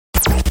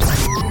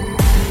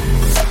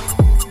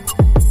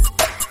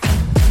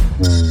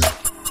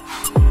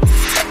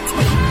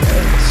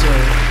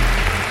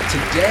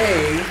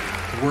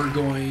we're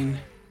going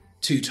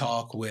to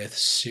talk with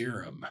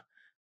Serim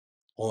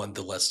on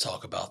the Let's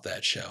Talk About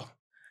That show.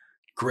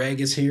 Greg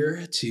is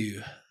here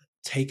to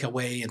take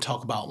away and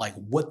talk about like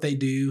what they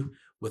do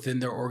within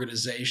their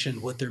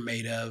organization, what they're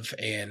made of,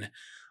 and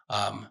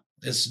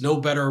there's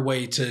no better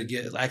way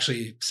to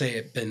actually say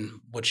it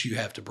than what you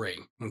have to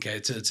bring,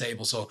 to the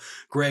table. So,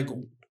 Greg,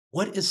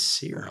 what is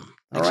Serim?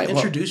 All right,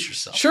 introduce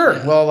yourself. Sure.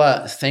 Yeah.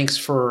 Well, thanks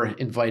for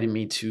inviting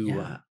me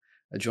to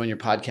join your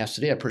podcast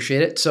today. I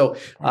appreciate it. So,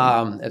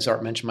 as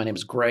Art mentioned, my name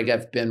is Greg.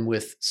 I've been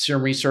with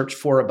Serim Research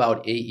for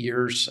about 8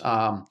 years.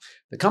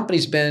 The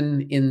company's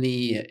been in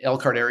the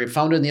Elkhart area,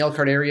 founded in the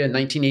Elkhart area in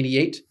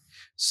 1988.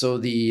 So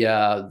the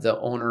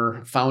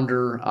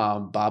founder,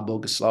 Bob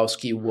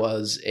Boguslawski,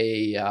 was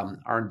a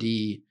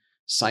R&D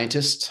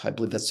scientist. I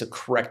believe that's the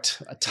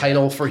correct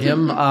title for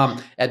him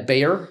at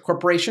Bayer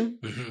Corporation,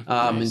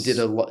 and did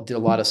a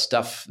lot of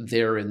stuff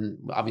there in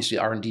obviously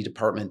R&D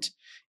department.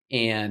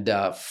 And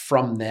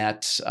from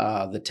that,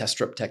 the test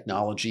strip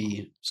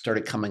technology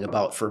started coming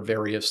about for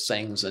various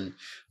things. And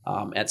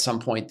at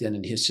some point then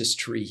in his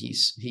history,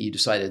 he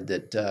decided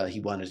that he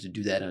wanted to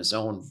do that on his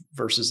own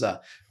versus a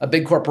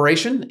big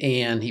corporation.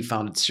 And he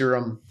founded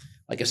Serim,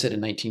 like I said,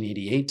 in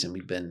 1988. And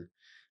we've been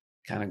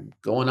kind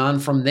of going on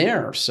from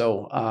there.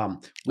 So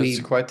it's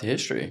quite the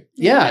history.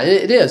 Yeah,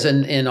 it is.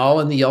 And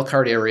all in the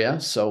Elkhart area.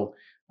 So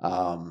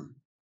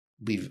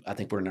I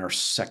think we're in our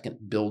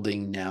second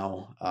building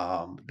now.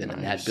 Been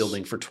in that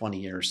building for 20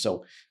 years.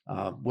 So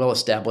well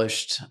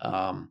established.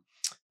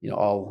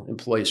 All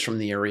employees from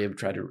the area. We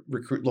try to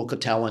recruit local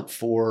talent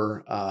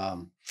for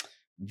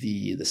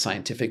the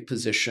scientific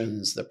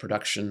positions, the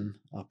production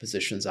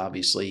positions,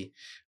 obviously,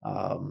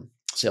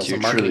 sales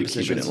and marketing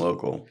positions. Keeping it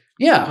local.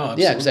 Yeah,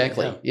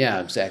 exactly.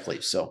 Yeah,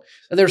 exactly. So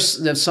there's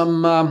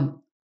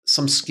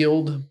some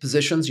skilled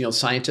positions.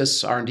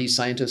 Scientists, R&D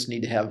scientists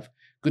need to have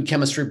good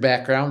chemistry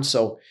background.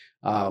 So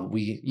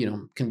we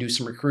can do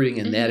some recruiting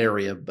in that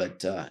area,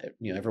 but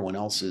everyone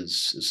else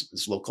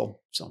is local.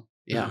 So.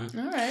 Yeah.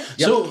 All right.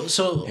 Yep.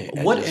 So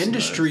what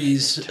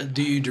industries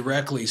do you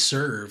directly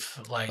serve?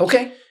 I'm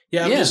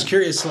just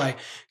curious,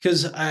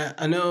 because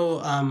I know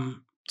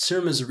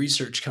Serim is a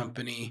research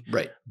company,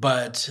 right?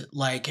 But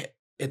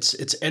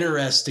it's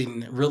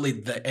interesting, really,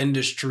 the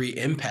industry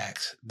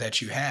impact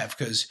that you have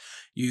because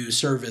you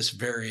service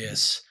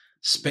various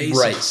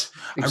spaces. Right.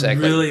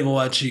 Exactly. I really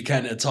want you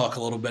kind of talk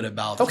a little bit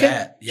about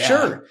that. Yeah.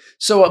 Sure.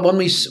 So when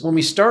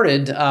we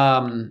started,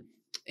 and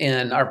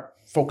our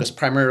focus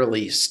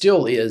primarily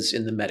still is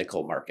in the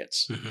medical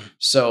markets.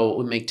 So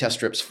we make test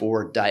strips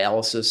for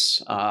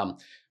dialysis.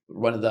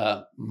 One of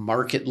the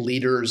market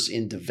leaders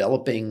in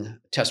developing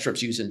test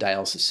strips used in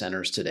dialysis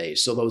centers today.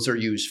 So those are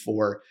used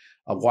for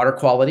water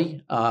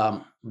quality,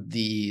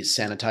 the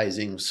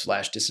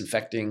sanitizing /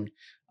 disinfecting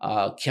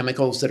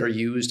chemicals that are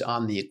used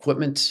on the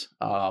equipment.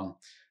 So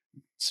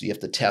you have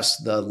to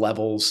test the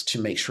levels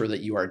to make sure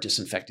that you are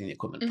disinfecting the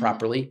equipment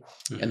properly.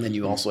 And then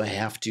you also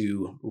have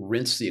to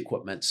rinse the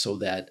equipment so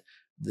that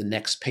the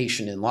next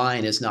patient in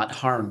line is not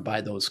harmed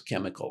by those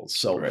chemicals.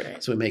 So,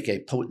 so we make a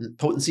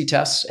potency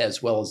test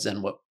as well as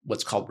then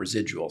what's called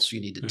residual. So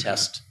you need to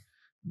test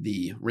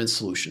the rinse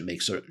solution,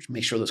 make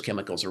sure those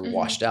chemicals are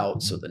washed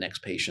out so the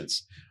next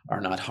patients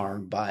are not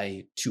harmed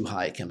by too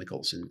high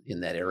chemicals in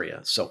that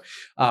area. So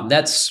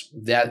that's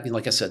that.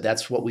 Like I said,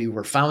 that's what we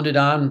were founded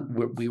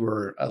on. We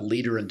were a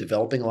leader in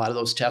developing a lot of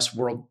those tests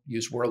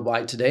used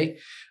worldwide today.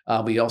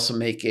 We also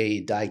make a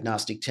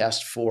diagnostic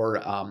test for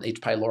H.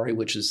 pylori,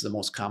 which is the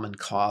most common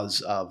cause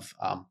of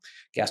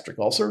gastric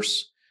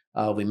ulcers.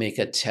 We make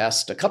a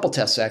couple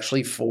tests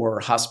actually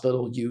for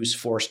hospital use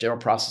for sterile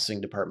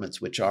processing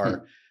departments, which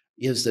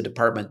is the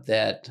department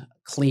that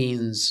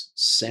cleans,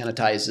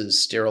 sanitizes,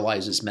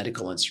 sterilizes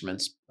medical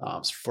instruments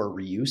for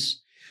reuse.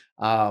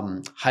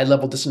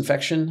 High-level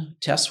disinfection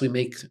tests, we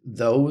make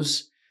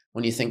those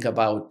when you think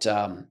about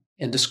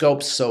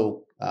endoscopes,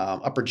 so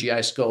upper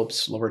GI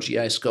scopes, lower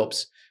GI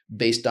scopes,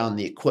 based on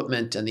the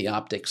equipment and the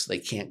optics, they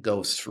can't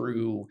go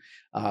through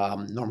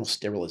normal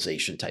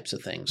sterilization types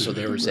of things. So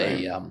there's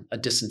a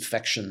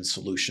disinfection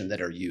solution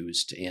that are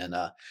used in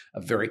a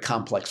very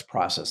complex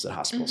process that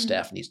hospital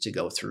staff needs to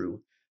go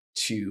through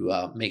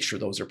to make sure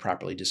those are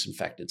properly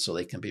disinfected so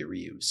they can be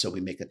reused. So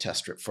we make a test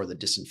strip for the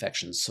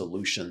disinfection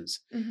solutions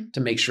to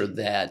make sure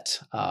that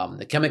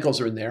the chemicals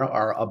are in there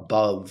are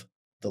above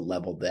the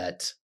level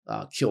that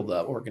kill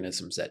the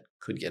organisms that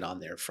could get on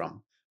there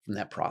from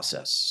that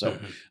process. So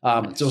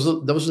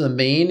those are the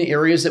main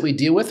areas that we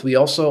deal with. We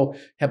also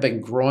have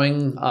been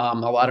growing a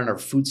lot in our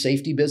food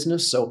safety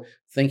business. So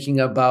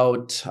thinking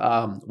about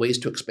ways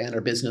to expand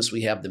our business,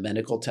 we have the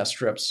medical test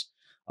strips.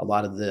 A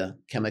lot of the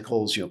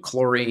chemicals,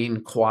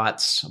 chlorine,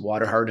 quats,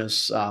 water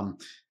hardness,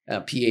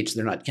 pH,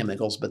 they're not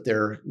chemicals, but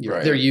they're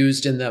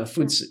used in the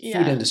food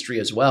industry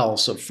as well.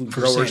 So food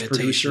growers,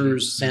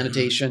 producers,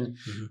 sanitation.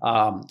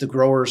 The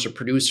growers or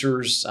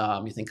producers,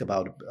 you think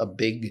about a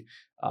big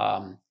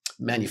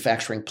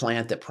manufacturing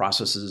plant that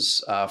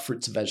processes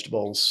fruits and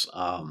vegetables,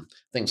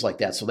 things like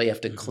that. So they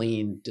have to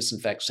clean,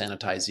 disinfect,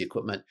 sanitize the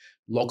equipment.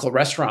 Local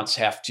restaurants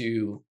have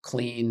to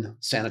clean,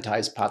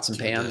 sanitize pots and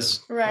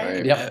pans.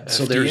 Right. Yep.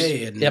 So there's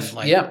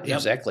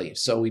exactly.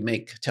 So we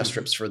make test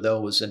strips for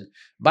those, and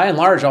by and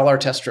large, all our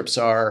test strips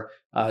are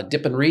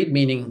dip and read,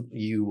 meaning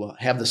you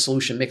have the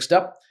solution mixed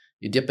up,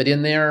 you dip it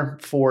in there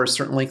for a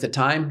certain length of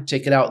time,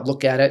 take it out,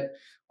 look at it.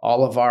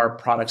 All of our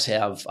products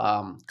have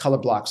color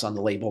blocks on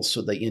the labels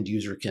so the end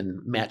user can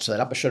match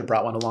that up. I should have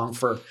brought one along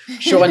for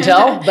show and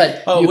tell,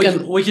 but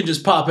we can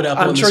just pop it up.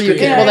 I'm sure you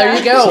can. Well, there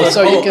you go.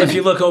 So you can. If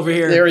you look over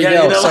here, there you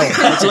go. So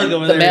let's look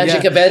over the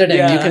magic of editing.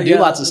 You can do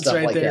lots of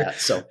stuff like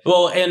that. So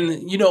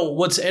and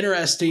what's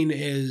interesting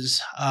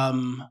is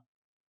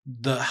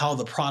how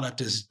the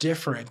product is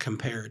different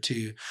compared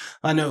to,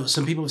 I know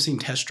some people have seen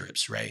test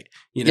strips, right?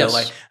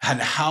 And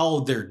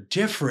how they're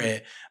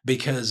different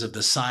because of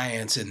the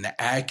science and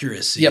the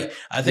accuracy.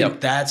 I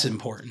think that's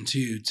important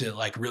too, to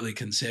really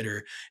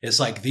consider. It's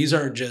these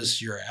aren't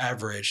just your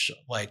average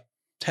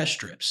test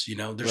strips,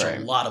 there's a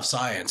lot of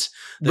science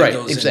that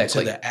goes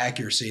into the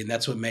accuracy, and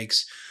that's what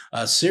makes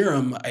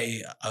Serim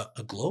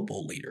a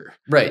global leader.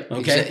 Right.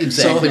 Okay.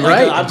 Exactly so,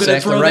 right. I'm going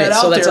to throw that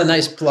out so that's there. A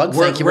nice plug.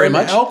 Thank you very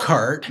much.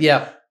 Elkhart.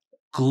 Yeah.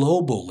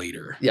 Global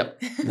leader.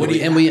 Yep.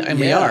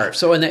 We are.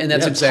 So and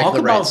that's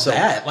exactly talk right. About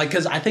that.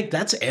 Because I think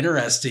that's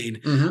interesting.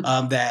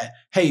 That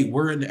hey,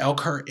 we're in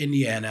Elkhart,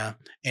 Indiana,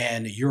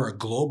 and you're a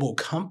global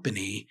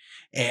company,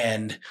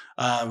 and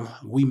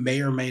we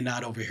may or may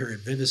not over here at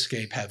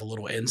Viviscape have a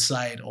little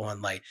insight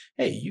on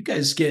hey, you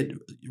guys get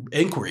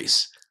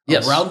inquiries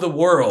around the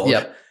world.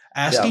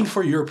 Asking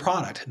for your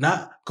product,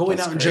 not going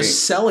out and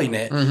just selling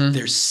it.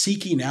 They're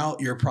seeking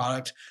out your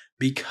product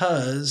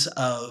because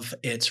of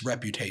its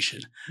reputation,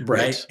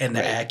 right? And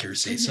the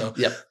accuracy. So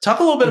talk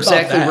a little bit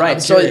about that.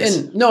 Right. So,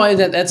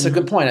 that's a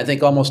good point. I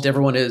think almost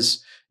everyone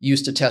is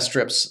used to test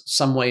strips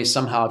some way,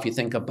 somehow. If you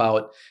think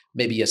about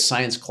maybe a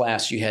science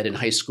class you had in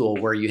high school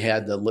where you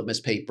had the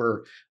litmus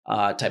paper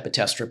type of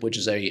test strip, which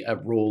is a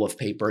roll of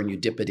paper, and you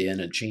dip it in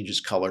and it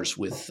changes colors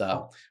with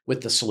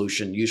the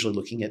solution, usually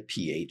looking at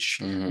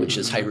pH, which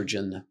is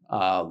hydrogen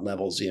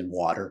levels in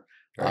water.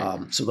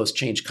 So those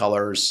change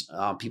colors.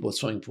 People with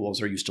swimming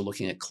pools are used to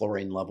looking at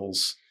chlorine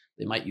levels.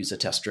 They might use a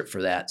test strip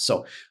for that.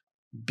 So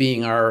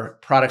being our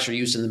products are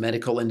used in the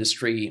medical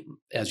industry,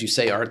 as you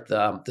say, Art,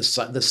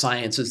 the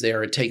science is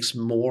there. It takes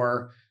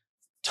more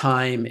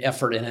time,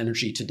 effort, and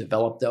energy to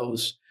develop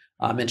those.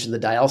 I mentioned the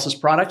dialysis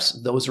products.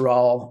 Those are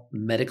all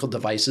medical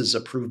devices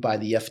approved by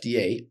the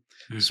FDA,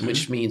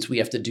 which means we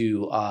have to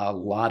do a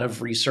lot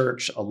of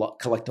research,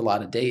 collect a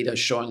lot of data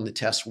showing the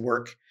tests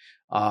work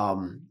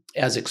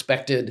as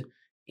expected.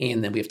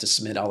 And then we have to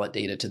submit all that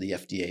data to the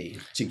FDA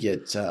to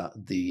get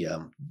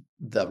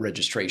the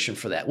registration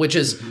for that, which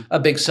is a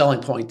big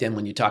selling point then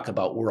when you talk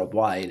about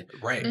worldwide.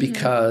 Right.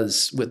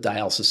 Because with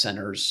dialysis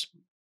centers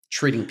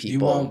treating people, you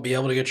won't be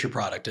able to get your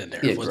product in there.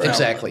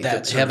 Exactly.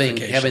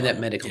 Having that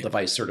medical Yeah.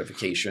 device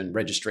certification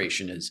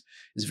registration is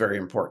very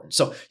important.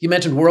 So you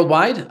mentioned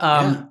worldwide.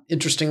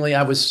 Interestingly,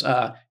 I was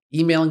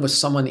emailing with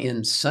someone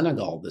in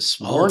Senegal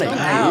this morning. Oh,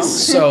 nice.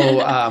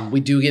 So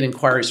we do get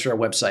inquiries through our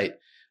website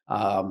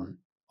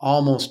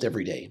almost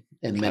every day.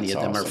 And many That's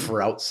of them awesome. are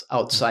for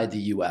outside the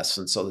U.S.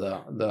 And so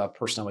the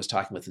person I was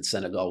talking with in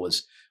Senegal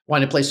was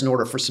wanting to place an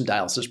order for some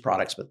dialysis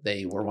products, but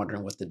they were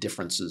wondering what the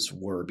differences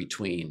were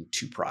between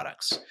two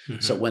products.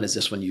 So when is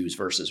this one used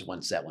versus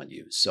when's that one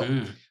used?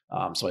 So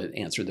so I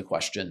answered the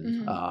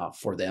question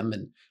for them.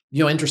 And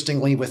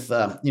interestingly, with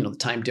the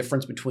time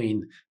difference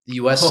between the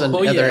U.S. and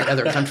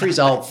other countries,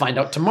 I'll find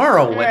out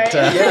tomorrow what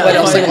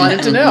else they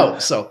wanted to know.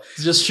 So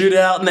just shoot it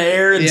out in the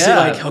air and see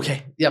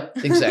okay. Yep,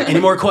 exactly. Any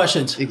more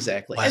questions?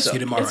 Exactly. I'll ask you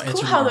tomorrow. It's cool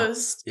Answer how tomorrow.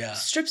 those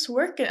strips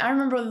work. And I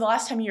remember the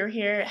last time you were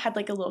here, it had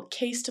a little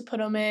case to put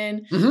them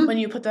in when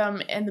you put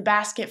them in the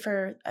basket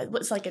for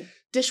what's a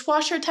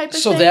dishwasher type of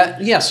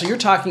thing. So you're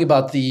talking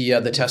about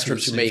the test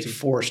strips you make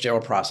for sterile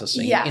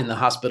processing in the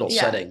hospital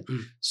setting.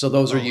 So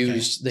those are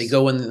used. They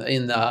go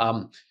in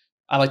the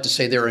I like to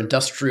say they're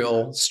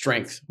industrial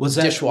strength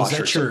dishwashers. Was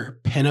that your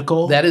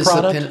Pinnacle that is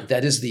product?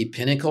 That is the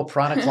Pinnacle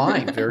product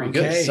line. Very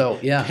good. So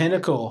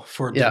Pinnacle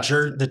for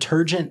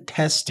detergent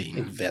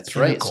testing. That's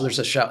Pinnacle. right.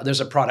 So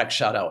there's a product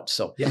shout out.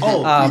 So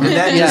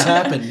that just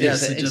happened.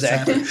 Yes,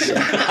 exactly.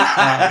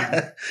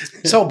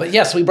 But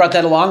yes, we brought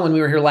that along when we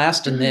were here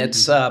last, and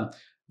it's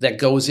that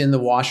goes in the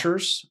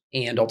washers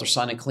and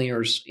ultrasonic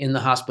cleaners in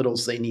the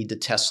hospitals. They need to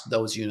test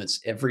those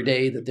units every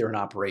day that they're in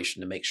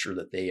operation to make sure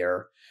that they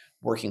are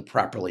working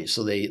properly.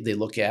 So they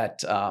look at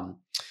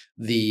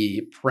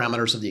the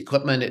parameters of the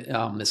equipment.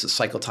 Is the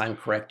cycle time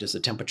correct? Is the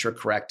temperature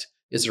correct?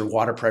 Is there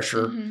water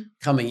pressure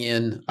coming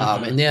in?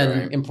 And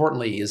then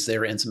importantly, is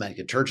there enzymatic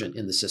detergent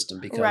in the system?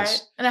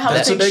 Because and it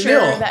helps make sure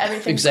that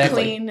everything's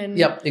clean and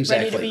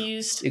ready to be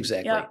used.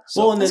 Exactly. Yep.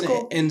 So, and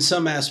then in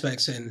some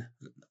aspects, and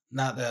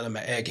not that I'm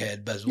an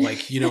egghead, but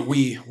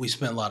we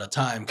spend a lot of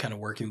time kind of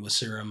working with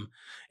Serim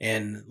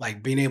and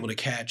being able to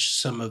catch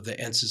some of the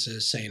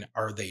instances saying,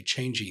 are they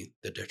changing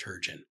the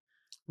detergent?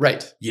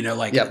 Right.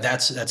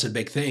 That's a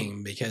big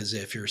thing, because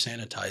if you're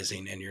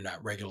sanitizing and you're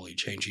not regularly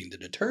changing the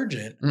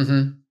detergent,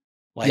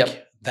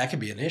 that could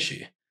be an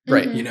issue.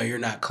 Right. You're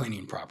not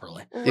cleaning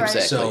properly. Right.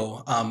 Exactly.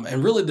 So,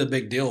 and really the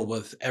big deal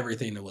with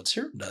everything that what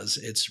Serim does,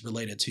 it's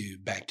related to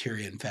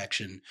bacteria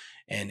infection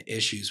and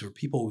issues where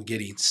people are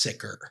getting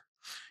sicker.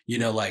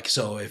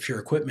 So if your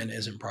equipment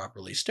isn't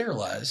properly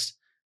sterilized,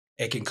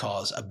 it can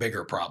cause a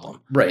bigger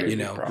problem. Right.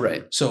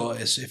 Right. So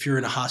if you're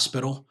in a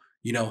hospital,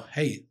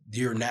 hey,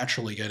 you're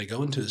naturally going to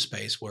go into a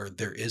space where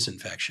there is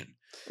infection.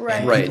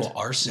 Right. And people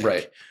are sick.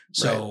 Right.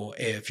 So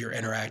if you're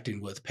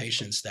interacting with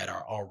patients that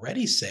are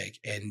already sick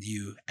and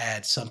you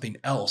add something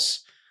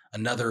else,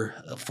 another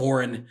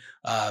foreign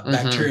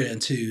bacteria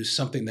into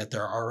something that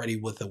they're already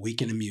with a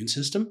weakened immune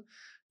system,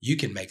 you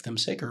can make them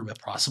sicker, but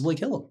possibly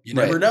kill them. You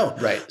never know.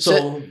 Right.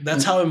 So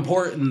that's how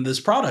important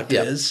this product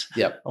is.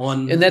 Yep.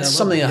 And that's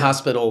something that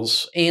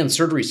hospitals and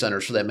surgery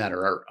centers, for that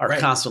matter, are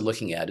constantly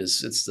looking at.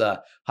 It's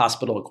the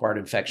hospital-acquired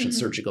infection,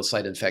 surgical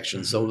site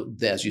infection. So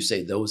as you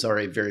say, those are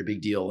a very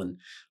big deal. And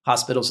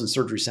hospitals and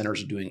surgery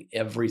centers are doing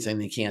everything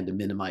they can to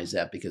minimize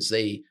that, because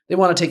they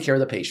want to take care of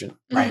the patient.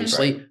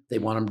 Obviously, they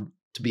want them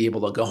to be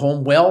able to go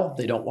home well.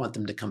 They don't want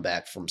them to come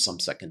back from some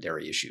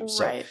secondary issue.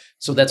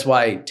 So that's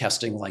why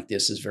testing like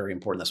this is very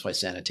important. That's why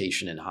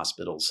sanitation in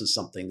hospitals is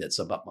something that's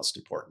of utmost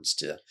importance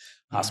to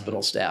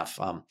hospital staff.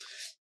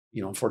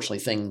 Unfortunately,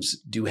 things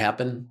do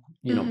happen.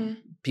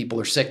 People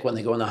are sick when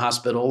they go in the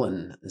hospital,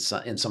 and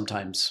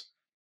sometimes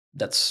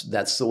that's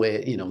the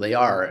way they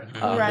are.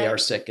 They are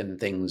sick,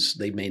 and things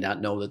they may not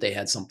know that they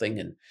had something.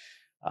 And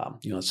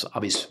it's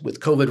obvious with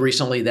COVID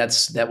recently,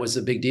 that was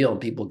a big deal, and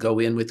people go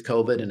in with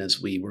COVID. And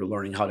as we were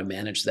learning how to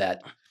manage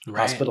that,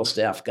 hospital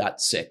staff got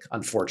sick,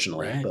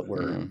 unfortunately, but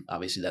we're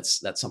obviously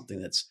that's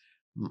something that's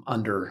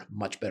under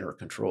much better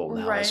control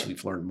now as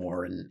we've learned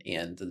more,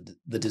 and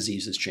the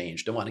disease has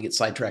changed. Don't want to get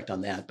sidetracked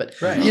on that, but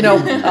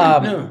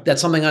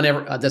that's something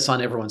that's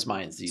on everyone's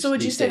minds these days. So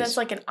would you say that's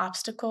like an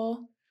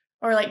obstacle?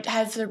 Or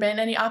has there been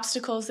any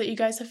obstacles that you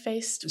guys have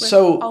faced with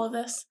all of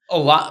this? A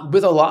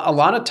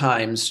lot of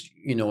times,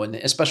 and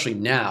especially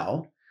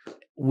now,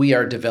 we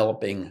are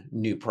developing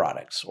new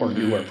products or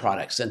newer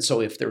products. And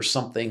so if there's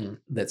something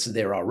that's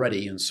there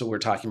already, and so we're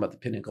talking about the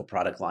Pinnacle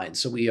product line.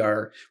 So we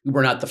were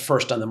not the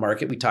first on the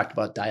market. We talked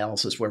about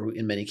dialysis, where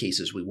in many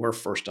cases we were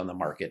first on the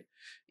market,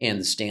 and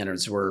the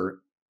standards were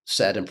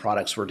set and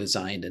products were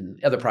designed,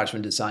 and other products were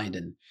designed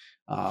and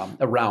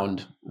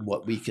around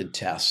what we could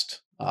test.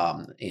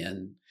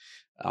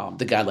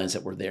 The guidelines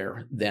that were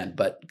there then.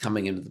 But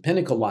coming into the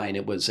Pinnacle line,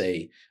 it was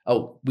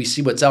we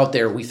see what's out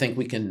there. We think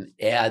we can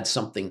add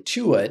something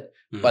to it,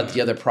 but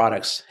the other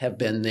products have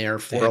been there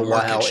for a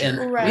while, and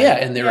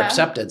and they're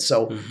accepted.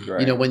 So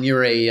when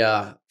you're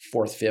a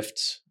fourth,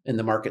 fifth in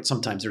the market,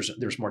 sometimes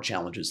there's more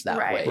challenges that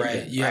way.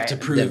 Right. You have to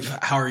prove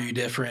how are you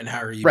different,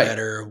 how are you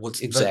better, what's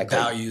the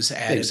values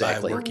added by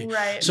working.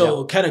 Right.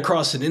 So kind of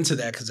crossing into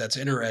that, because that's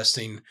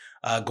interesting,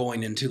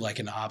 going into like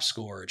an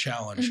obstacle or a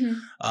challenge.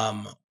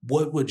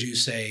 What would you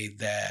say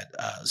that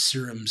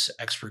Serim's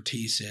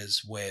expertise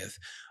is with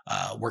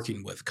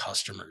working with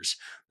customers?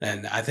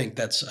 And I think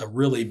that's a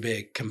really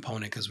big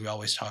component, because we're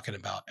always talking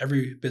about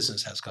every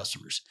business has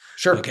customers.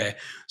 Sure. Okay.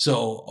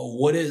 So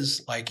what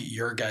is like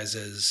your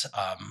guys's,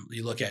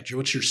 you look at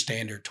what's your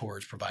standard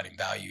towards providing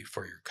value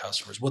for your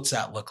customers? What's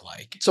that look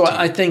like? So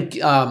I think,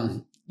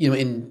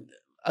 in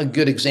a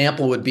good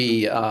example would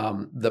be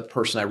the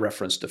person I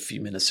referenced a few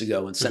minutes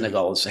ago in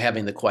Senegal is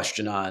having the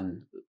question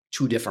on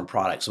 2 different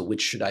products. So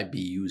which should I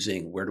be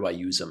using? Where do I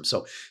use them?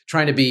 So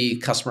trying to be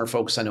customer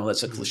focused. I know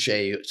that's a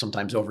cliche,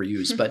 sometimes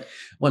overused, but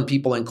when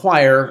people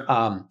inquire,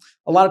 a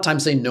lot of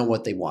times they know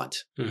what they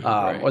want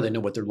or they know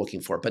what they're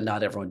looking for, but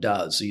not everyone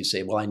does. So you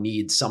say, well, I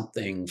need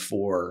something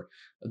for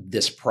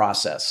this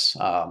process.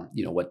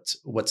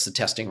 What's the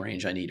testing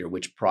range I need, or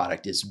which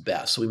product is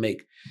best? So we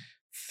make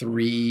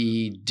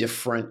 3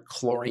 different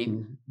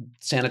chlorine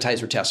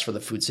sanitizer tests for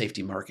the food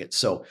safety market.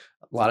 So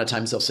a lot of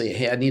times they'll say,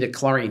 hey, I need a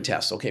chlorine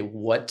test. Okay,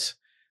 what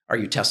are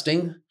you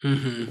testing?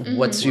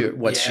 What's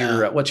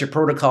your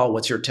protocol?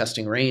 What's your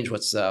testing range?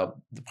 What's the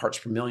parts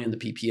per million, the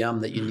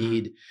ppm that you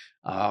need?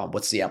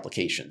 What's the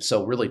application?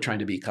 So really trying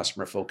to be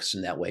customer focused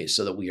in that way,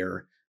 so that we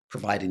are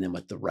providing them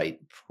with the right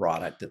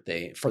product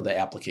for the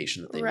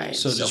application that they need.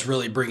 So just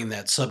really bringing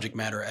that subject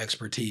matter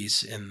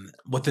expertise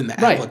within the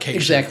application.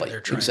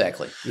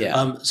 Exactly.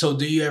 Yeah. So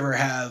do you ever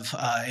have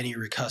any of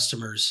your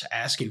customers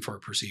asking for a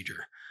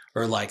procedure,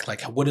 or like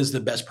what is the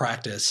best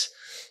practice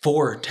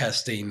for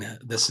testing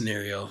the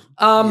scenario?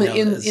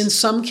 In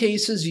some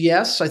cases,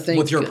 yes. I think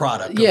with your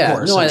product, of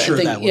course. No,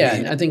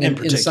 I think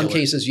in some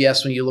cases,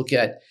 yes. When you look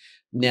at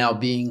now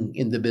being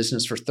in the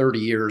business for 30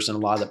 years, and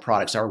a lot of the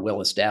products are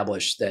well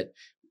established, that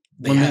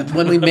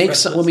when we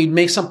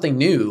make something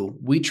new,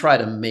 we try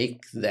to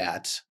make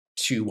that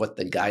to what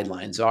the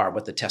guidelines are,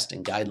 what the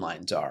testing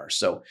guidelines are.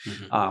 So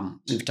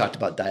we've talked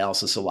about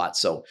dialysis a lot.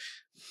 So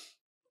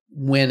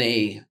when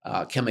a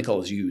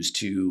chemical is used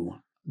to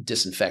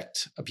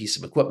disinfect a piece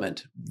of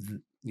equipment,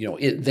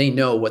 they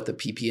know what the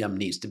ppm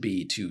needs to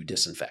be to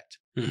disinfect.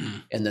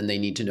 And then they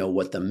need to know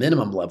what the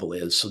minimum level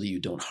is so that you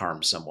don't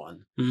harm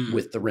someone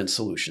with the rinse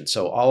solution.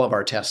 So all of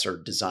our tests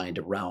are designed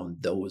around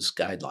those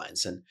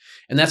guidelines. And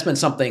that's been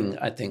something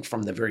I think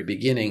from the very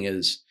beginning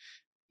is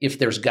if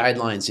there's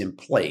guidelines in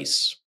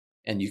place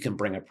and you can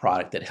bring a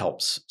product that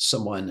helps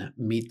someone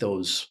meet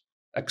those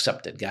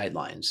accepted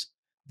guidelines,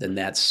 then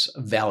that's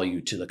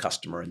value to the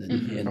customer. And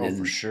then,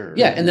 for sure.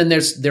 Yeah. And then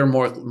they're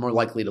more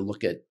likely to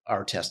look at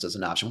our test as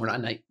an option.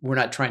 We're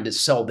not trying to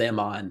sell them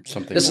on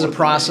something. This is a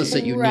process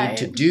that you need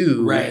to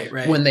do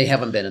when they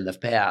haven't been in the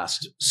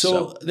past.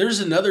 So there's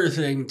another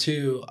thing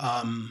too.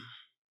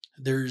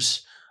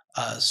 There's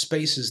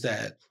spaces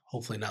that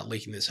hopefully not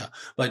leaking this out,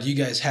 but you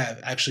guys have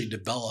actually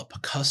developed a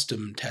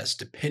custom test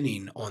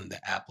depending on the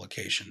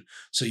application.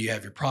 So you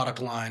have your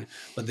product line,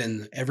 but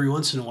then every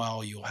once in a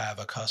while you'll have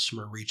a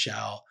customer reach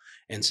out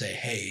and say,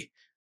 hey,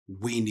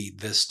 we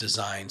need this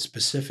design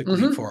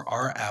specifically for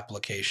our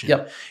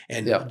application.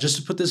 And just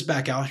to put this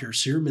back out here,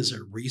 Serim is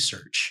a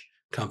research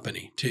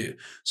company too.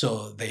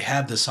 So they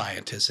have the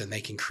scientists and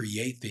they can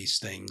create these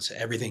things,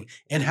 everything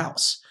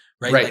in-house.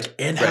 Right. Like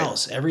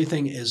in-house,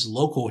 everything is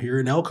local here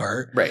in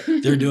Elkhart.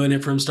 They're doing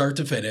it from start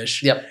to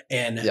finish.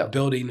 And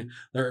building,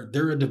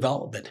 they're a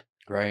development.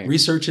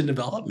 Research and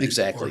development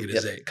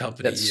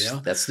company.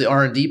 That's the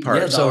R&D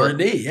part. The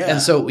R&D, And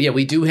so,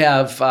 we do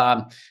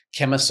have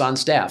chemists on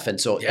staff.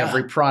 And so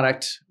every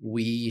product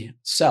we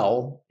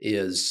sell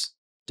is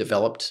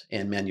developed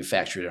and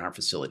manufactured in our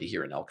facility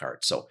here in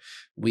Elkhart. So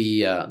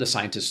we, the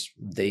scientists,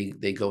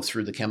 they go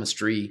through the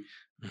chemistry.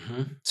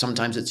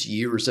 Sometimes it's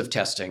years of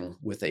testing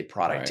with a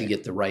product to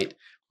get the right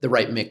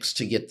mix,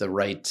 to get the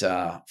right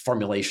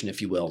formulation,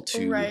 if you will,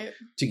 to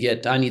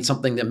get, I need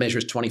something that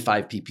measures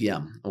 25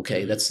 ppm.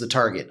 Okay. That's the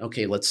target.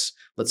 Okay. Let's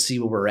see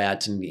where we're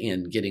at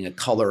in getting a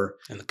color.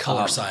 And the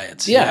color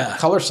science.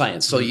 Color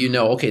science. So,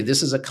 okay,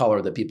 this is a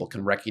color that people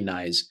can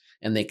recognize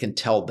and they can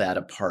tell that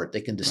apart. They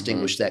can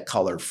distinguish that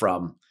color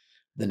from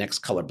the next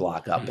color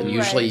block up. And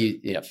usually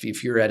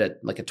if you're at a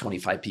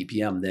 25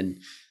 ppm,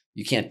 then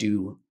you can't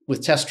do,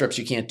 with test strips,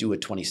 you can't do a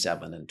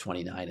 27 and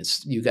 29.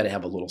 You got to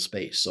have a little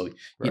space. So,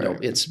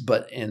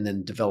 and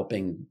then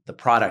developing the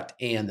product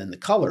and then the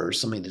colors,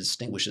 something that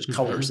distinguishes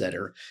colors that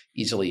are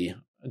easily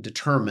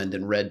determined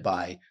and read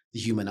by the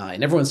human eye.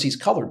 And everyone sees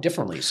color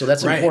differently. So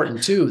that's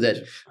important too,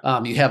 that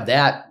you have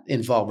that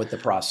involved with the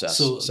process.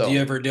 So do you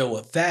ever deal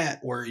with that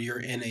where you're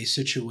in a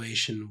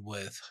situation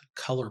with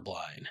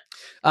colorblind?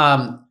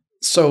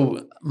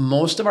 So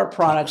most of our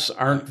products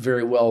aren't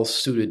very well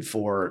suited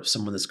for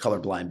someone that's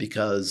colorblind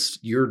because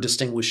you're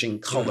distinguishing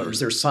colors.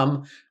 There's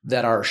some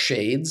that are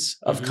shades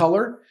of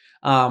color.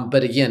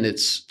 But again,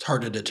 it's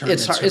hard to determine.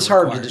 It's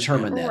hard to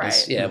determine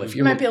that. If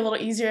it might be a little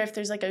easier if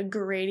there's like a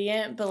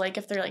gradient, but like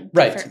if they're like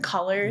different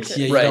colors.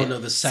 You don't know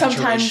the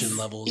saturation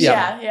levels.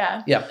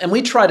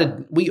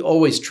 And we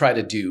always try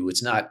to do,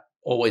 it's not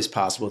always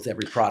possible with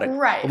every product.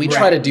 But we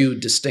try to do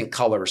distinct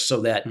colors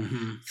so that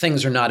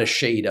things are not a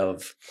shade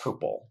of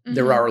purple.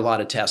 There are a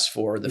lot of tests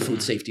for the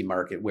food safety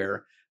market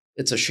where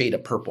it's a shade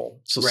of purple.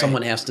 So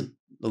someone has to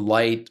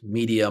light,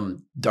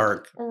 medium,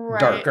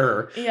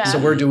 darker. So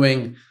we're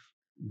doing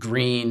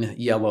green,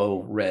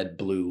 yellow, red,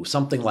 blue,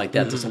 something like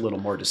that that's a little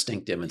more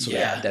distinctive. And so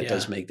that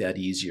does make that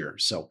easier.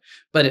 So,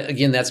 but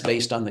again, that's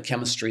based on the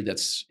chemistry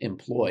that's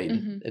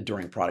employed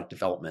during product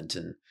development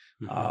and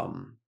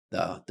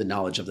the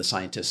knowledge of the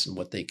scientists and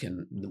what they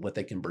can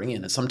bring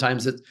in. And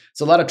sometimes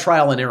it's a lot of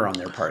trial and error on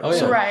their part.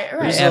 So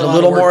add a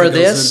little more of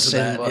this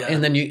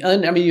and then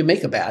you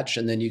make a batch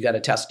and then you got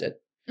to test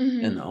it.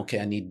 And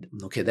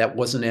that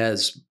wasn't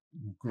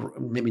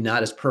maybe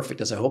not as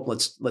perfect as I hope.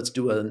 Let's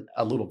do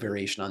a little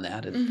variation on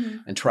that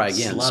and try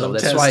again. So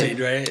that's testing,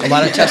 why a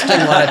lot of testing,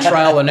 a lot of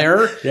trial and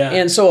error.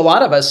 And so a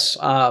lot of us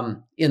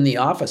in the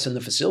office, in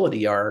the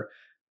facility are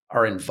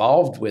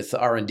involved with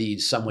R&D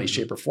some way,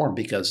 shape, or form,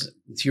 because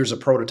here's a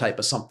prototype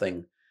of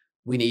something.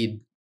 We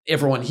need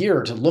everyone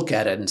here to look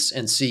at it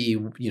and see,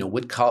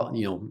 what color,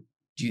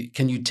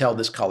 can you tell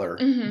this color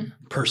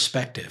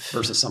perspective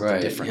versus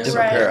something different?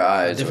 Different pair of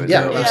eyes.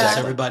 Exactly.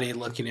 Everybody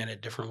looking at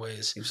it different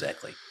ways.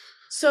 Exactly.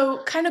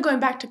 So kind of going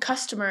back to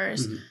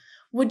customers,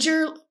 would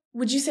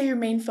you say your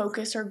main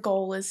focus or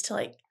goal is to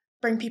like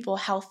bring people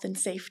health and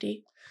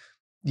safety?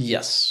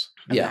 Yes.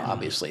 Okay. Yeah,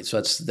 obviously. So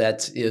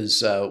that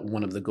is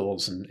one of the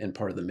goals and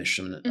part of the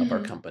mission of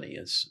our company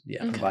is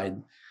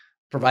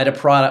provide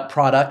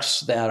products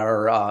that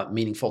are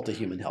meaningful to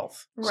human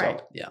health. Right.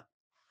 So, yeah.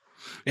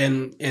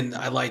 And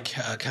I like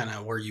kind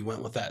of where you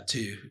went with that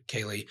too,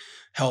 Kaylee,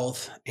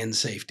 health and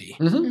safety.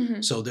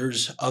 So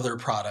there's other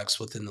products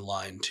within the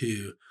line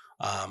too.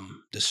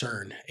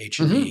 Discern,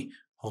 H&E,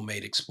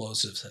 homemade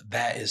explosives.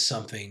 That is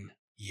something,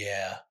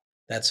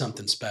 that's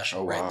something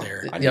special right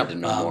there. I need to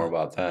know more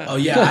about that. Oh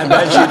yeah, I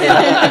bet you did.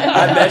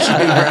 I bet you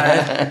did,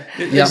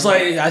 Brian. It's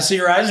like I see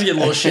your eyes get a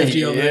little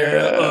shifty over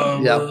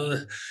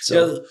there.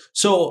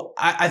 So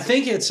I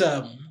think it's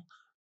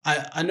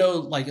I know,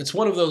 like, it's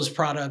one of those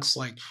products,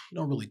 like, you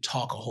don't really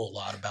talk a whole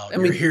lot about.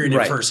 You're hearing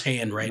it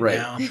firsthand right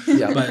now.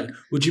 Yeah. But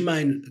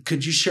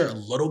could you share a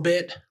little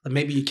bit?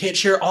 Maybe you can't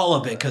share all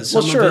of it because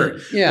some of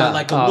it, yeah. but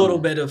like a little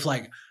bit of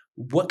like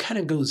what kind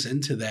of goes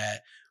into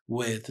that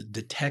with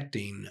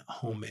detecting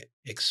home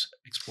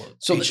explode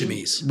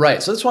HMEs.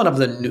 Right. So that's one of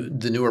the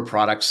newer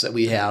products that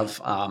we have.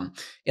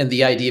 And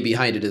the idea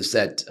behind it is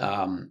that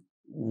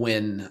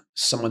when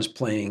someone's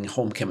playing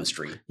home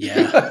chemistry. Home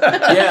chemistry.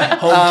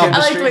 I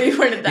like the way you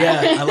worded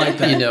that. Yeah, I like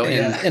that.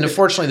 And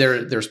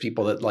unfortunately there's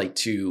people that like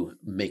to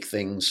make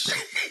things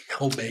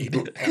homemade,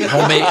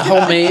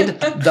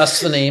 thus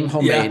the name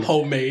homemade. Yeah,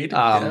 homemade.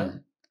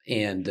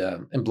 And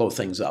blow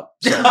things up.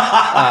 So,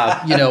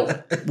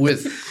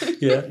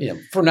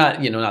 for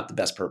not the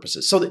best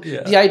purposes. So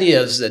the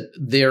idea is that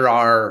there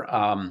are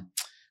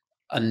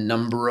a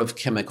number of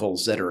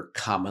chemicals that are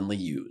commonly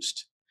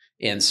used.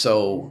 And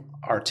so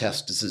our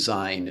test is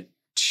designed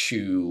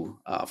to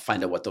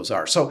find out what those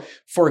are. So,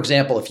 for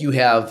example, if you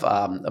have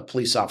a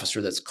police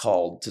officer that's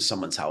called to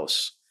someone's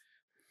house,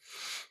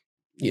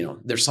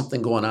 there's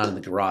something going on in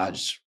the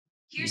garage.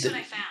 Here's what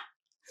I found.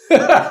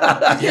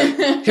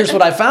 Here's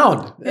what I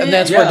found, and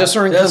that's where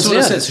discern comes in.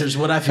 It says, here's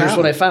what I found. Here's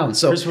what I found.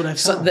 So, here's what I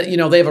found.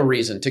 They have a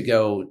reason to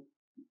go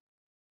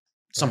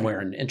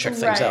somewhere and check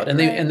things out, and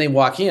they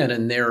walk in,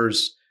 and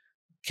there's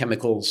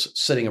chemicals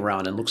sitting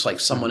around, and looks like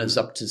someone is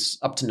up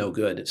to no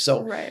good.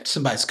 So,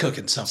 somebody's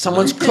cooking something.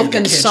 Someone's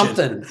cooking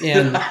something,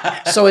 and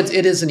so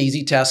it is an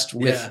easy test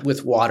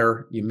with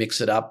water. You mix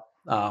it up,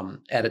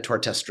 add it to our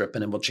test strip,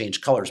 and it will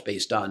change colors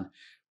based on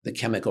the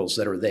chemicals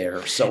that are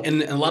there. So,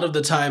 and a lot of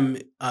the time,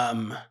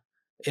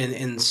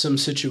 in some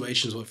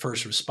situations with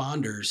first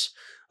responders,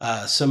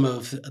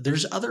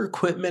 there's other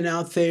equipment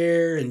out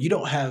there, and you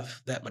don't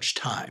have that much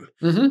time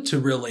to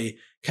really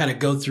kind of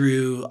go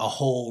through a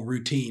whole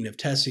routine of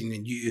testing,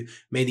 and you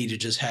may need to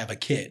just have a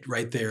kit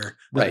right there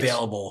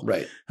available,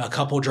 a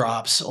couple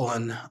drops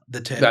on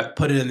the tip,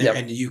 put it in there,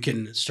 and you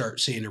can start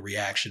seeing a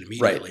reaction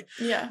immediately.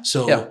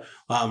 So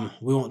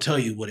we won't tell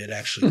you what it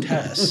actually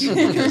tests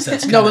because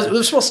that's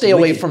we'll stay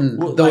away from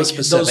those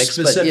specifics.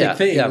 Those specific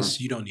things,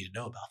 you don't need to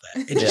know about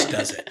that. It just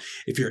does it.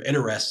 If you're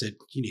interested,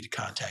 you need to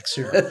contact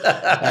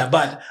Serim.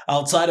 But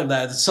outside of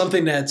that, it's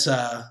something that's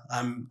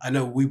I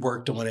know we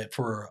worked on it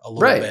for a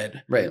little bit,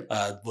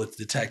 with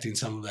detecting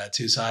some of that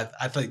too. So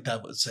I think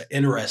that was an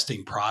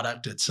interesting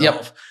product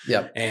itself.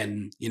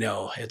 And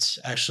it's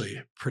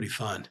actually pretty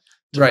fun.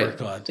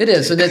 Work on. It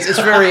is, and it's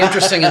very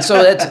interesting, and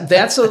so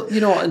that's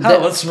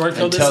let's work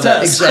on this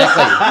test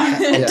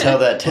exactly until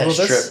that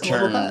test strip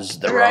turns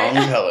the wrong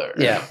color.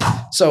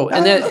 So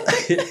and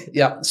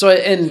that so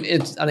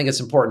and I think it's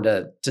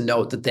important to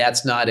note that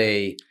that's not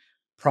a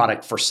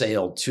product for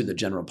sale to the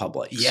general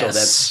public. Yes.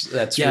 So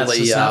that's really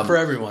it's not for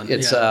everyone.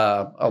 It's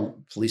a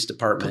police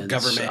department,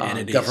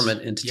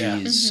 government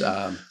entities.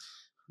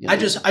 I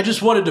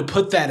just wanted to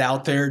put that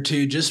out there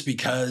too, just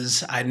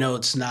because I know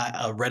it's not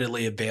a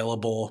readily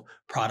available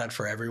product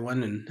for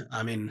everyone. And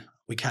I mean,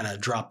 we kind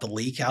of dropped the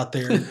leak out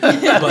there,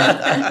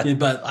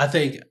 but I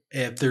think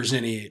if there's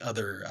any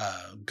other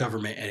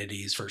government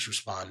entities, first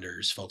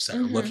responders, folks that are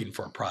looking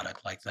for a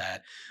product like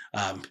that,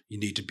 you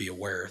need to be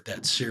aware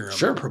that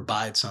Serim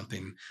provides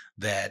something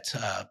that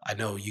I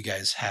know you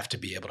guys have to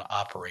be able to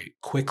operate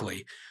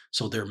quickly.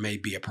 So there may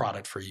be a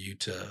product for you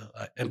to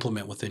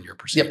implement within your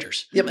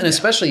procedures. And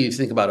especially if you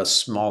think about a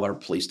smaller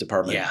police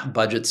department,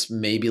 budgets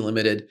may be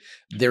limited.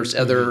 There's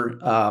other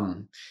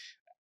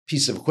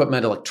pieces of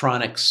equipment,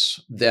 electronics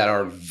that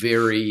are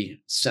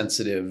very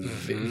sensitive,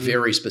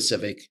 very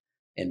specific,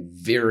 and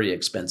very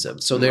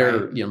expensive. So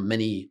they're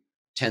many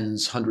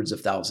tens, hundreds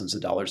of thousands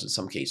of dollars in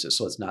some cases.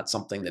 So it's not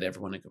something that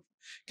everyone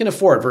can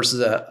afford versus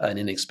an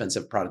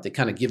inexpensive product that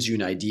kind of gives you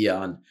an idea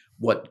on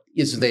what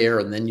is there,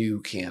 and then you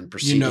can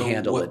proceed to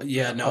handle it.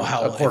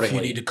 How if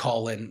you need to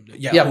call in,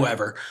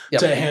 whoever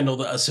to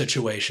handle a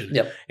situation.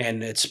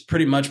 And it's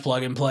pretty much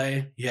plug and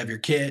play. You have your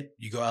kit,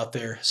 you go out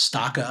there,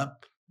 stock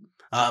up.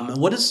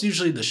 What is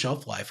usually the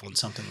shelf life on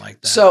something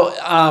like that?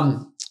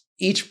 So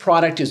each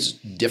product is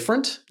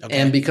different,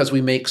 and because we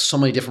make so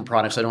many different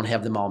products, I don't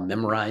have them all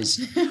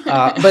memorized. But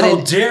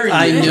how dare you?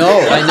 I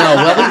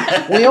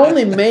know. Well, we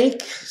only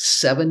make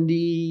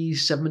 70,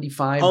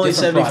 75 only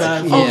different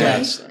 75?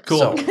 products. Okay,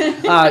 cool.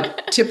 So,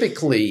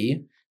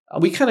 typically,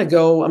 we kind of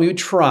go, we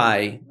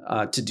try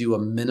to do a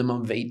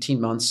minimum of 18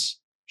 months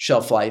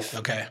shelf life.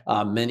 Okay.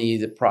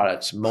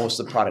 Most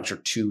of the products are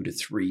 2 to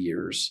 3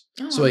 years.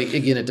 So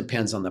again, it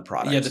depends on the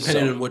product. Yeah,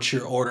 depending on what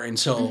you're ordering.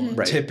 So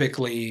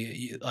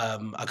typically,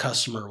 a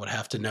customer would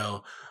have to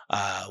know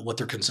what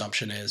their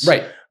consumption is,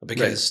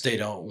 because they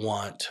don't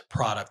want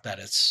product that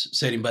it's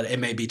sitting. But it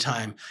may be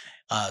time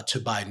to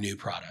buy new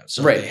products.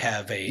 So Right. they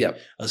have a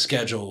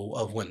schedule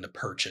of when to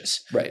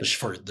purchase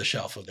for the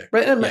shelf of their.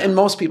 Right. And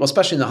most people,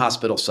 especially in the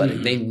hospital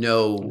setting, they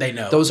know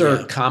those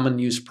are common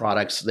use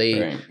products.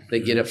 They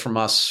get it from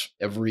us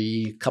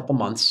every couple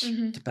months,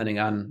 depending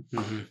on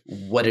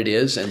what it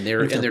is, and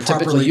they're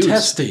typically used.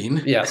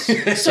 Testing. Yes.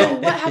 So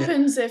what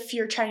happens if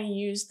you're trying to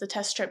use the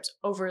test strips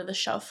over the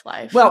shelf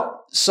life?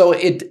 Well, so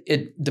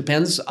it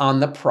depends on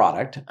the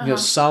product.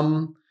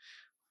 Some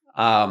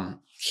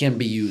can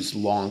be used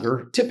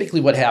longer. Typically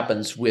what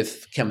happens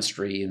with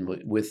chemistry and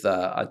with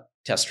a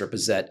test strip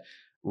is that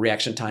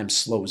reaction time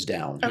slows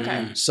down.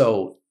 Okay.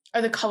 So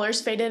are the colors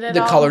faded at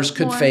all? The colors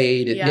could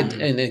fade. Yeah.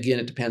 And again,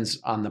 it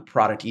depends on the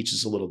product. Each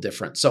is a little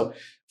different. So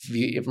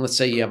if let's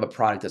say you have a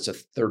product that's a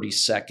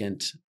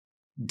 30-second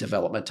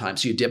development time.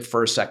 So you dip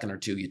for a second or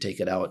two, you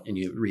take it out and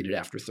you read it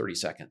after 30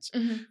 seconds.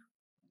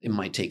 It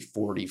might take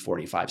 40,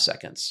 45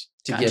 seconds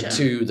to get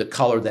to the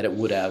color that it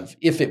would have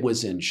if it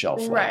was in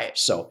shelf life. Right.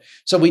 So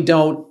we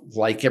don't,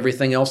 like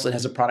everything else that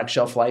has a product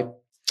shelf life,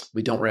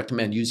 we don't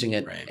recommend using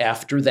it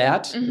after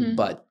that.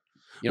 But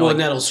and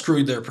that'll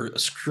skew their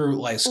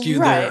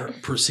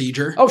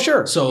procedure. Oh,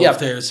 sure. So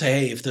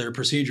if their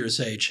procedure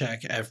say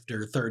check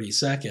after 30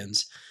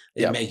 seconds,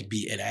 it may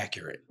be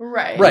inaccurate.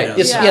 Right. Right.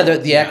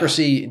 The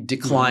accuracy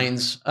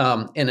declines.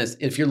 And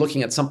if you're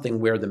looking at something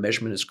where the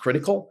measurement is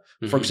critical,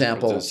 for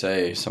example,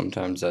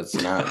 sometimes that's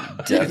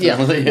not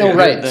definitely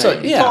right.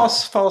 So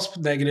false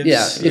negatives.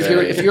 Yeah.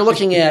 If you're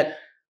looking at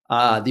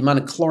the amount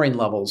of chlorine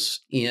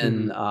levels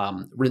in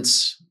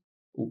rinse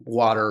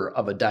water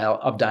of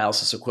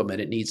dialysis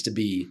equipment, it needs to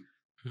be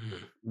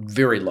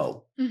very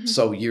low.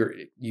 So if you're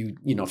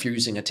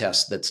using a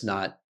test that's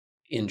not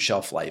in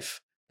shelf life,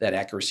 that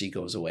accuracy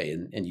goes away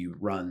and you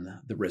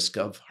run the risk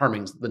of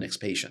harming the next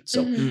patient.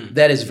 So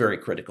that is very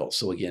critical.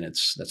 So again,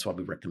 that's why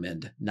we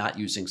recommend not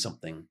using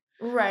something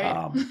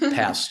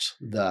past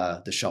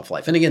the shelf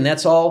life. And again,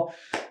 that's all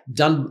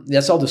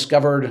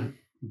discovered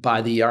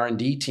by the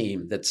R&D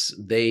team.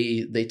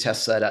 They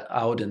test that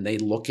out and they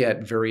look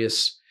at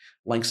various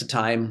lengths of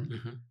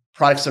time.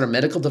 Products that are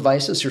medical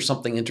devices, here's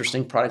something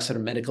interesting. Products that are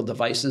medical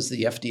devices,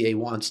 the FDA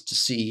wants to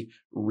see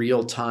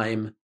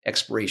real-time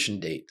expiration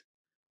date.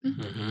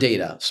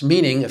 Data. So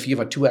meaning if you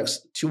have a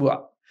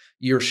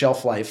 2-year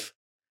shelf life,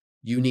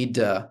 you need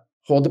to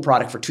hold the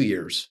product for 2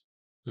 years,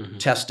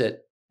 test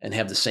it, and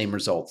have the same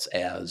results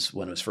as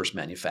when it was first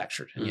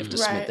manufactured. And you have to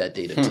submit that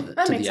data to the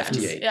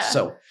FDA. Yeah.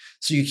 So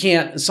you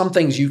can't, some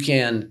things you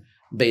can,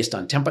 based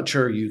on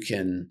temperature, you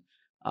can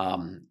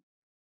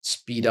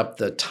speed up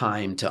the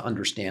time to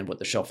understand what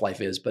the shelf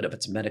life is. But if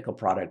it's a medical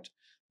product,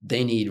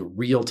 they need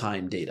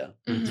real-time data.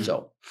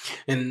 So,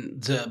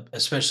 and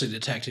especially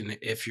detecting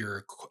if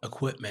your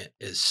equipment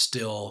is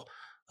still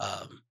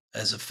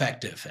as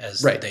effective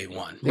as the day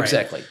one. Right?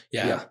 Exactly.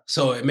 Yeah.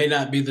 So it may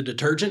not be the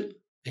detergent.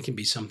 It can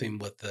be something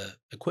with the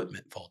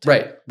equipment faulty.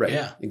 Right.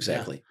 Yeah.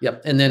 Exactly.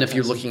 Yep. And then if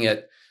you're looking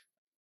at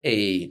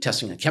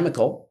testing a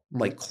chemical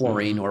like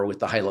chlorine or with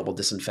the high-level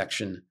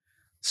disinfection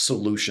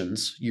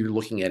solutions, you're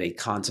looking at a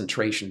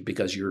concentration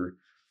because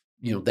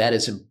that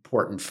is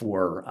important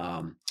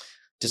for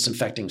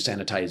disinfecting,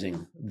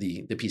 sanitizing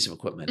the piece of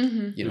equipment.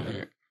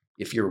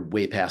 If you're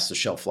way past the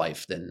shelf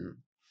life, then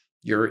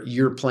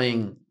you're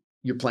playing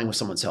with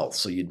someone's health.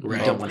 So you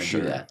don't want to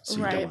do that. So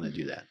you don't want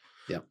to do that.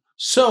 Yeah.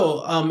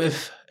 So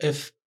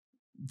if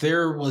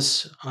there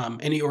was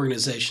any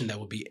organization that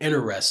would be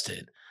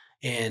interested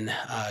in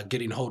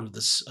getting hold of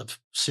this of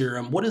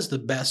Serim, what is the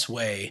best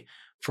way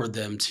for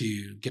them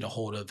to get a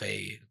hold of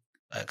a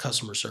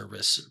customer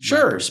service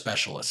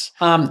specialist?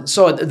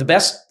 So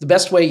the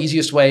best way,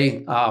 easiest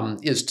way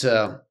is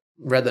to,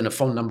 rather than a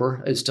phone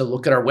number, is to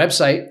look at our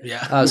website,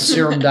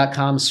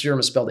 serim.com. Serim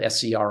is spelled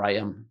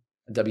SERIM,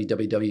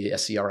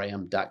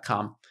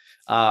 www.serim.com.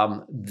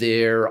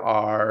 There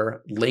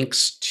are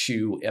links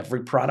to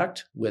every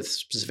product with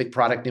specific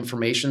product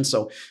information.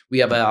 So we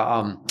have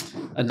a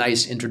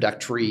nice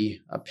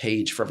introductory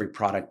page for every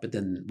product, but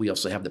then we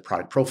also have the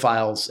product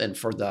profiles, and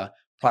for the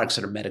products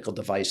that are medical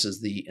devices,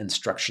 the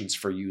instructions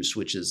for use,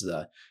 which is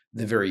the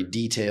very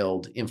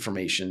detailed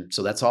information.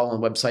 So that's all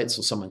on the website,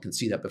 so someone can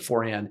see that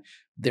beforehand.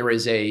 There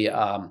is a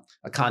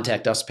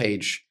contact us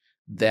page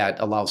that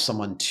allows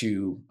someone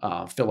to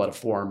fill out a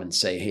form and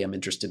say, hey, I'm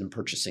interested in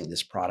purchasing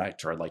this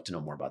product, or I'd like to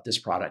know more about this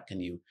product. Can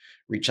you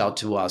reach out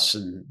to us?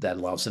 And that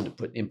allows them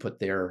to input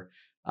their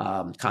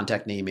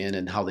contact name in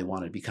and how they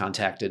want to be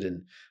contacted.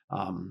 And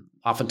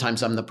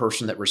oftentimes I'm the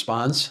person that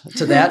responds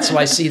to that. So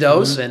I see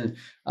those, and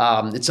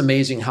it's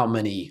amazing how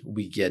many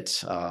we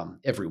get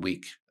every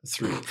week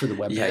through the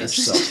webpage. Yes.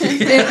 So,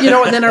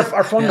 and then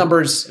our phone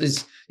numbers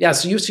is,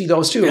 so you see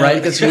those too, right?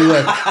 Because you,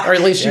 or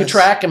at least you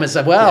track them and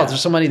say,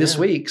 there's so many this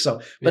week.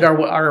 So, but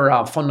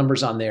our phone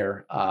numbers on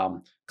there,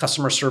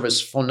 customer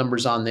service phone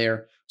numbers on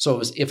there.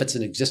 So if it's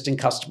an existing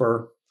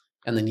customer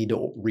and they need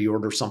to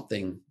reorder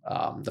something,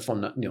 the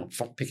phone,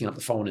 picking up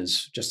the phone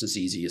is just as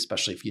easy,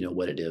 especially if you know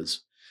what it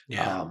is.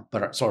 Yeah.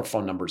 But our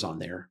phone number's on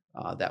there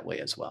that way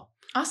as well.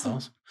 Awesome.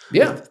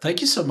 Yeah. Well,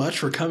 thank you so much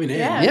for coming in.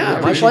 Yeah,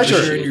 my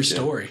pleasure. Sharing your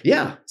story.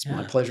 Yeah. It's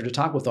my pleasure to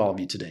talk with all of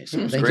you today. So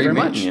thank you great very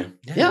much. meeting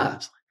you. Yeah.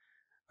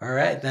 All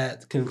right.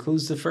 That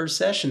concludes the first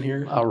session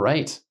here. All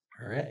right.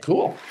 All right.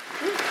 Cool.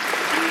 Ooh.